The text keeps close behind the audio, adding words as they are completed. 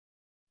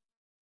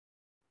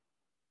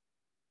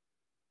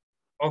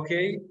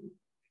Okay,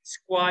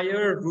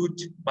 square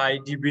root by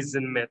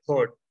division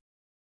method.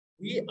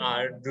 We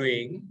are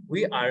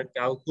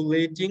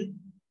calculating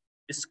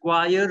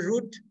square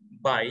root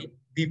by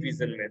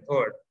division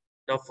method.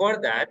 Now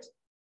for that,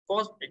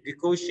 first the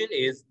question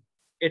is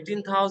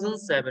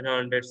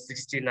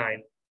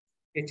 18,769.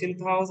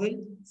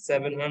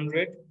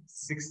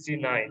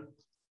 18,769.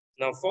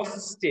 Now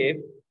first step,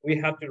 we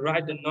have to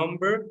write the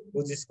number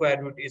whose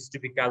square root is to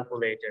be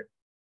calculated.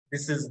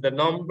 This is the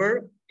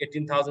number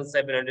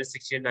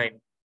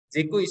 18,769.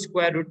 जेको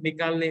square root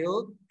निकाल्ने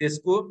हो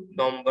त्यसको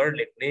number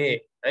लेख्ने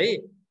है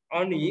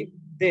अनि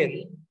then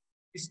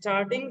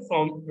starting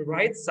from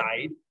right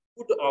side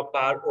put a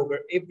bar over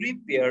every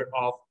pair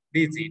of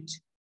digit.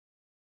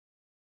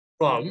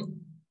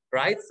 From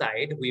right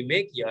side we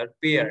make here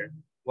pair.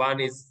 One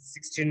is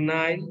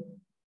 69,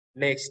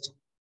 next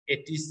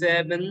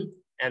 87,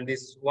 and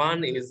this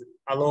one is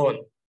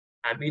alone.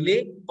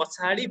 हामीले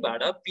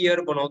पछाडीबाट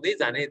pair बनाउँदै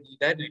जाने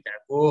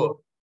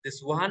दुईटाको.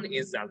 This one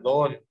is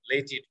alone,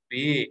 let it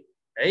be.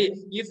 Hey,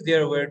 if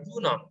there were two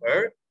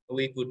numbers,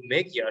 we could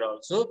make here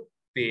also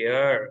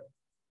pair.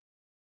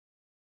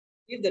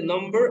 If the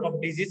number of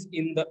digits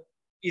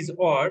is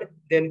odd,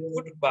 then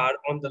put bar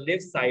on the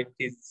left side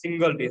is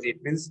single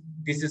digit, means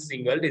this is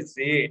single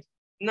digit.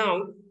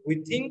 Now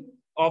we think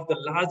of the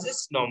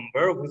largest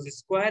number whose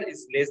square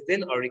is less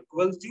than or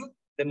equal to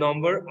the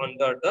number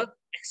under the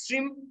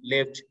extreme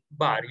left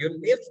bar. Your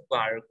left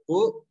bar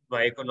को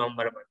भएको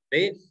number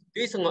भन्दै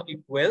त्योसँग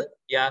equal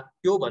या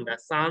त्यो भन्दा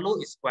सानो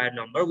square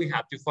number we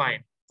have to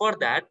find. For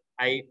that,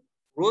 I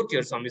wrote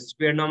here some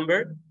square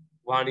number.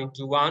 1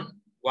 into 1,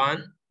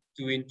 1,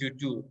 2 into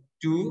 2,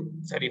 2,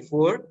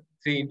 34,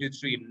 3 into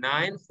 3,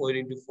 9, 4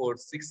 into 4,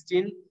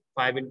 16,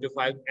 5 into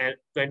 5, and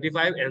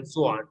 25, and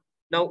so on.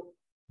 Now,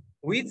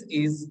 which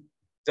is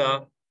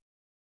the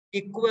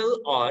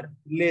equal or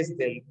less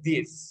than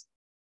this?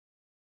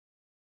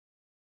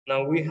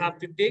 Now we have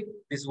to take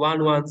this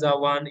 1 ones are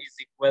 1 is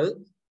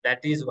equal.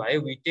 That is why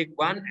we take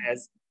 1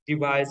 as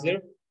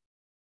divisor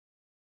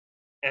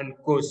and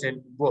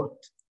quotient both.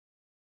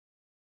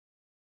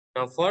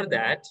 Now for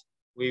that,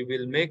 we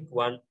will make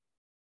one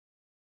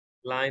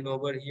line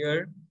over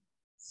here.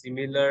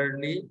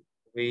 Similarly,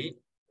 we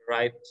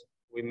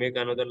make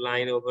another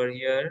line over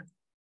here.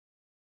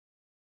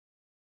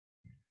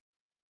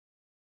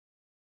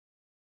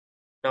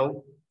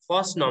 Now,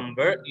 first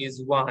number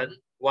is 1.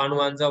 1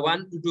 ones are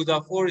 1, 2 twos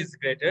are 4 is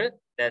greater.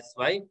 That's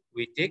why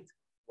we take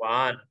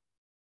 1.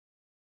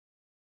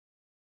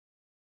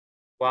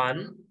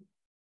 1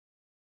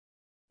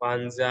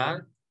 ones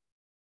are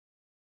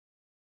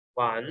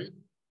 1.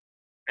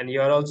 And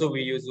here also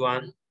we use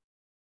 1.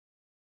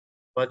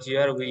 But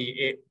here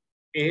we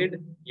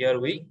add, here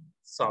we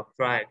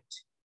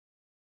subtract.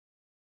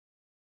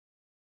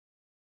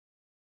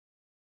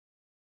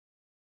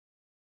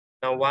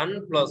 Now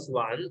 1 plus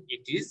 1,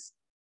 it is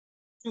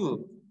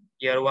 2.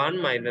 Here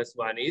 1 minus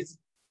 1 is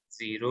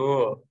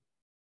 0.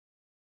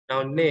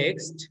 Now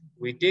next,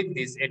 we take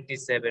this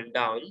 87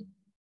 down.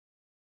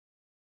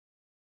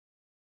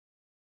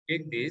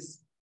 Take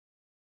this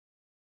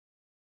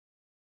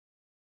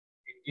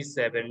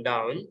 87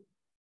 down.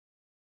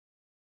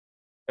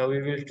 Now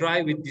we will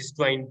try with this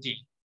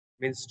 20.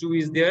 Means 2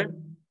 is there.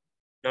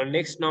 Now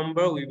next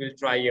number we will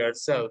try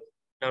yourself.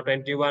 Now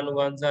 21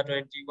 ones are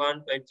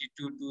 21,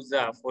 22 twos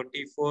are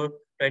 44,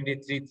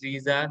 23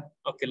 threes are.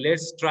 Okay,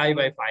 let's try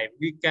by 5.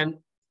 We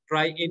can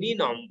try any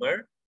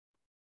number.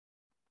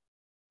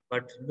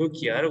 But look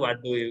here,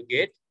 what do you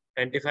get?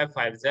 25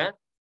 fives are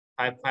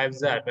 5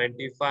 fives are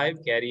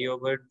 25, carry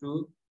over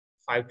to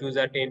 5 twos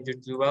are 10 to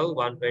 12,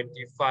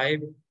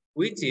 125,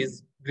 which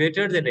is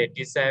greater than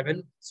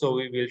 87. So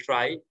we will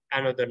try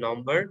another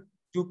number.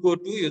 2 को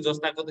 2, you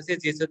just like to say,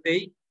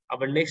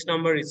 our next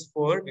number is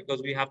 4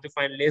 because we have to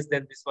find less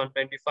than this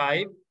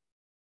 125.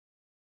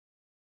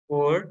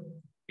 4,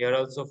 here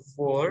also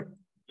 4.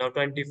 Now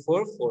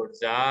 24,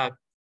 4s are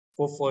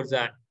 4 4s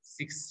are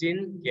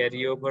 16,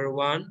 carry over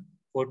 1,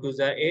 4 2s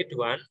are 8,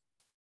 1,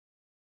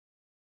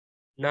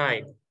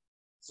 9.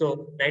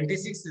 So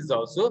 96 is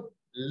also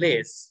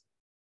less.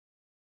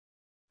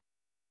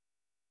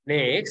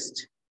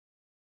 Next,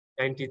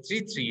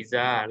 93 threes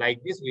are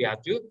like this. We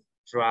have to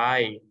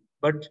try,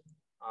 but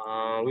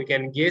we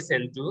can guess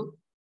into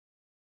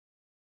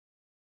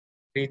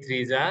 3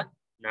 threes are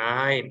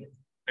 9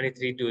 and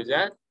 3 twos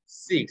are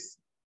 6,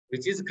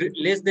 which is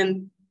less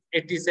than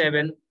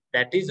 87.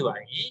 That is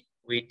why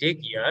we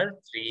take here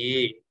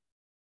 3,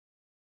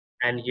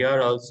 and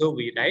here also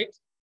we write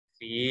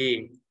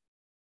 3.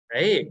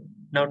 Right?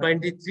 Now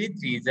 23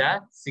 threes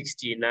are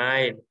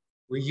 69.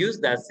 We use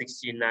that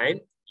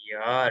 69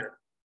 here.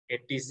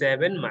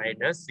 87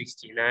 minus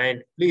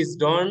 69. Please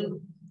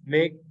don't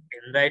make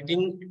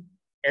handwriting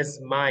as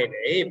mine.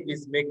 Hey,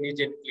 please make neat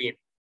and clean.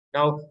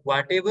 Now,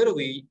 whatever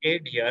we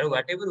add here,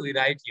 whatever we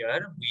write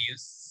here, we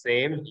use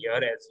same here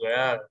as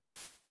well.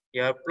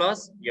 Here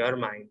plus, here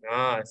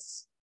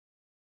minus.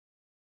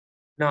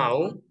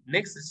 Now,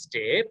 next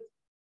step,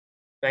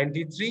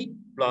 23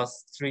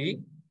 plus 3.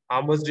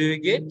 How much do you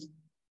get?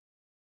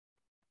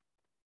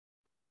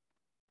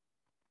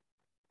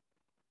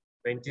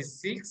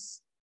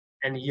 26,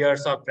 and here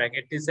subtract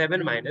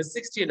 87 minus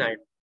 69.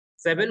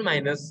 7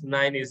 minus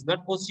 9 is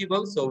not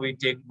possible, so we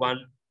take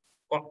one.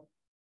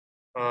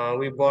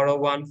 We borrow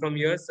 1 from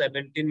here.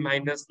 17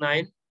 minus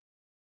 9.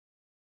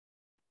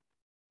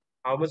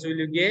 How much will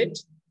you get?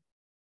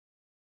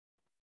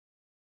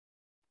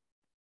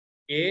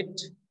 8.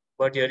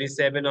 But here is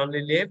 7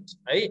 only left.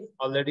 Right?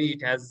 Already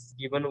it has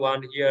given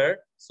 1 here.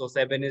 So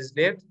 7 is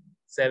left.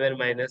 7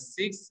 minus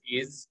 6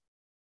 is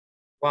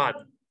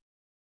 1.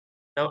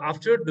 Now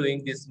after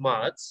doing this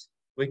much,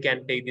 we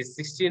can take this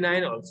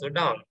 69 also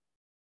down.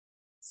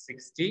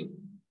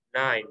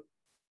 69.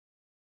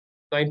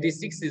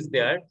 26 is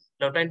there.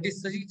 Now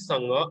 26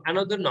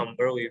 another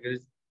number we will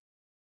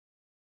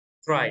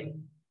try.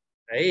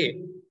 Right?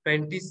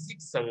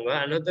 26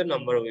 another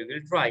number we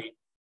will try.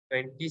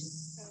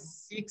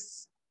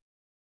 26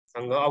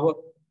 our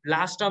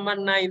last term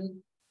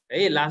 9.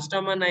 Hey, last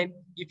term 9.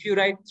 If you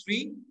write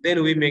 3,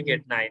 then we make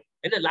it 9.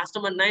 And the last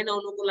term 9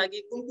 आउनुको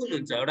लागि कुन कुन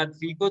हुन्छ? एउटा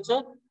 3 को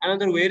छ.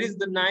 Another, where is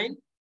the 9?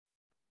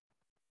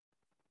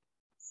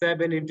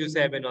 7 into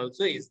 7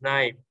 also is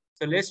 9.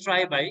 So let's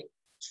try by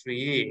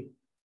 3.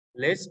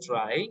 Let's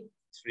try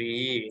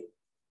 3.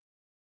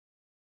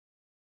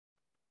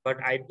 But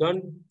I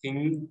don't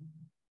think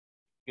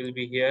it will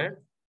be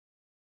here,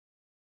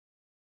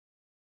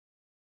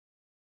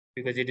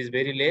 because it is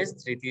very less.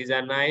 3 3s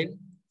are 9,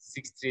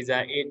 6 3s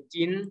are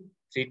 18,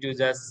 3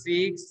 2s are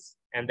 6,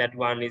 and that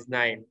one is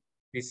 9.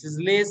 This is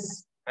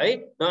less,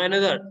 right? Now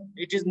another,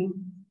 it is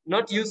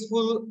not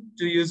useful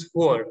to use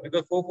 4,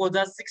 because 4 4s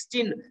are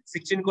 16.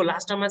 16 ko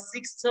last time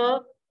 6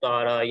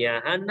 tara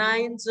yaha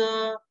 9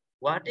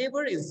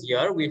 whatever is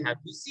here, we have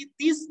to see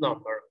this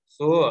number.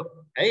 So,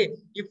 hey,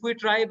 if we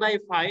try by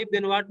 5,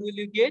 then what will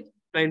you get?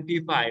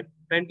 25.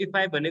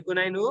 25 bhaneko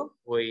 9 ho?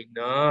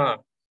 Hoina.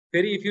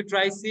 If you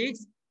try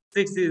 6,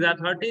 6 is a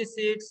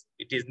 36.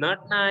 It is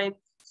not 9.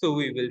 So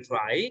we will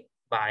try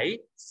by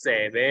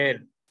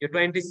 7. Your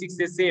 26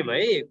 is same.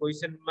 Eh?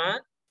 Question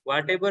mark.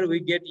 Whatever we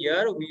get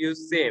here, we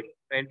use same.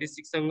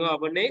 26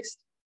 our next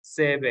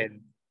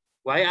 7.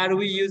 Why are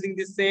we using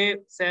the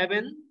same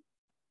 7?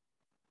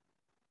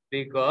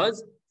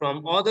 Because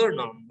from other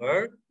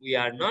number, we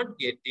are not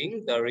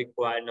getting the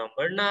required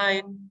number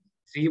 9.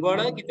 3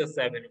 bada kita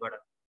 7 bada.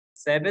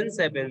 7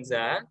 7s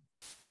are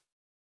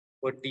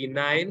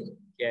 49,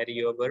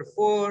 carry over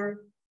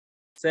 4.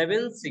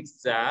 7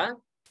 6 are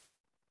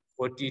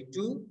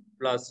 42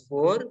 plus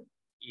 4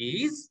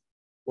 is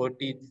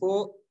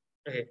 44.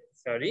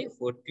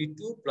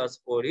 42 plus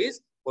 4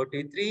 is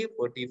 43,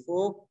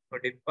 44,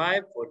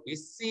 45,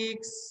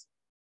 46.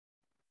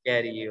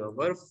 Carry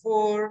over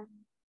 4.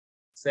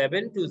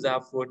 7 2s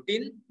are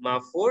 14. Ma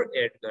 4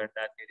 8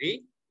 garda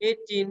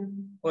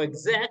 18. Oh,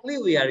 exactly,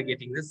 we are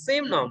getting the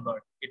same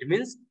number. It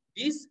means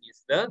this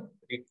is the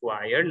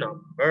required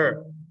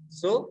number.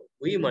 So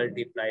we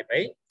multiply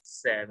by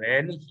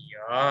 7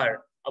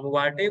 here.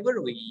 Whatever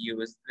we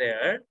use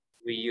there,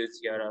 we use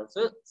here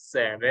also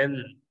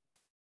 7.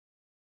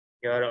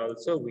 Here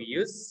also we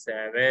use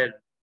 7.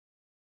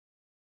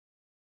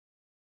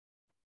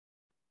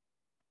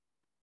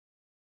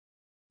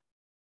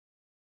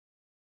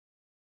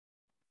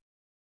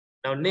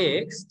 Now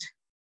next,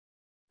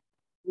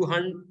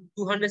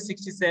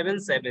 267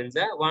 sevens,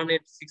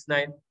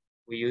 1869.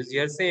 We use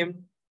here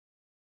same.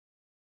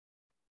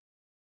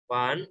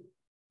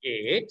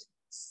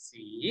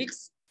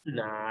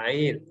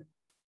 1869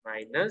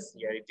 minus,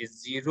 here it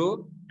is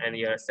 0, and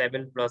here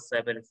 7 plus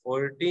 7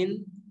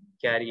 14.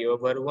 Carry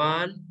over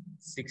 1.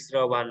 6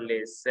 raw 1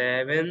 less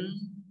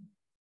 7.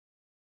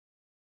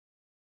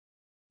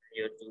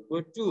 Here 2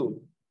 go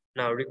 2.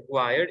 Now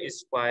required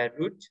is square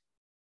root.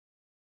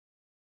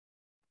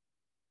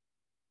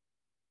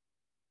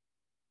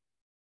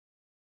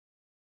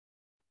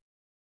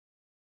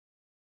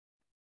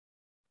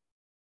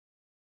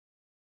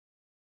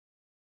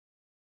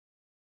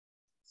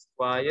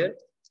 Square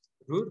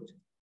root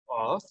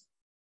of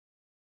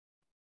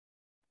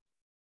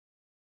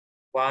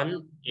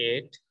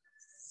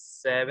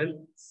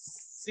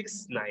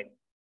 18,769.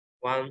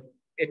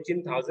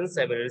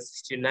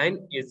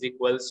 18,769 is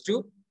equals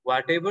to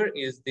whatever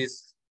is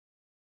this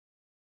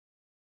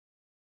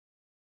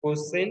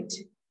quotient,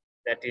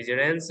 that is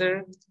your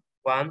answer,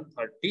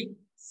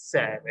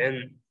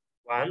 137.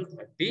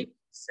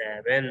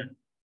 137.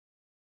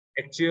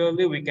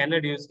 Actually, we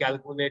cannot use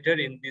calculator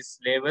in this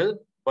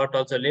level, but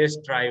also let's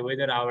try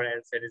whether our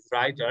answer is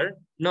right or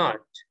not.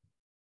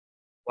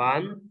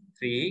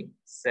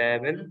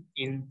 137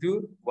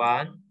 into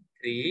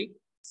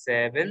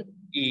 137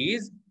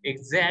 is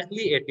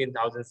exactly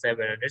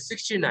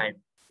 18,769,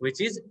 which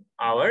is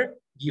our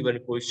given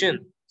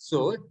question.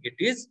 So it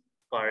is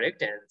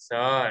correct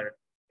answer.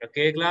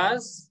 Okay,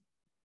 class?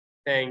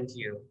 Thank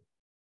you.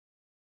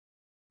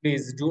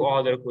 Please do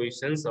other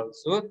questions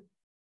also.